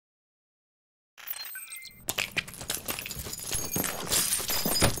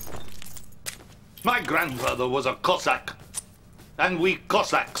My grandfather was a Cossack, and we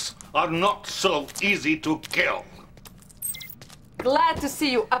Cossacks are not so easy to kill. Glad to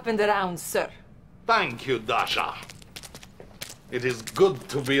see you up and around, sir. Thank you, Dasha. It is good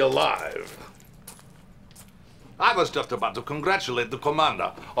to be alive. I was just about to congratulate the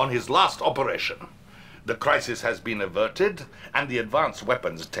commander on his last operation. The crisis has been averted, and the advanced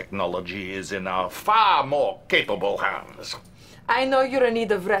weapons technology is in our far more capable hands. I know you're in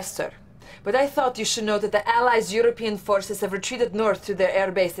need of rest, sir. But I thought you should know that the Allies' European forces have retreated north to their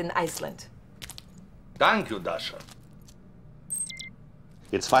airbase in Iceland. Thank you, Dasha.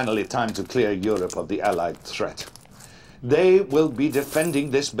 It's finally time to clear Europe of the Allied threat. They will be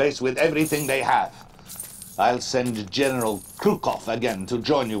defending this base with everything they have. I'll send General Krukov again to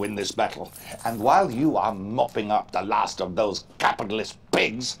join you in this battle. And while you are mopping up the last of those capitalist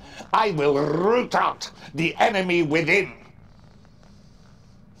pigs, I will root out the enemy within.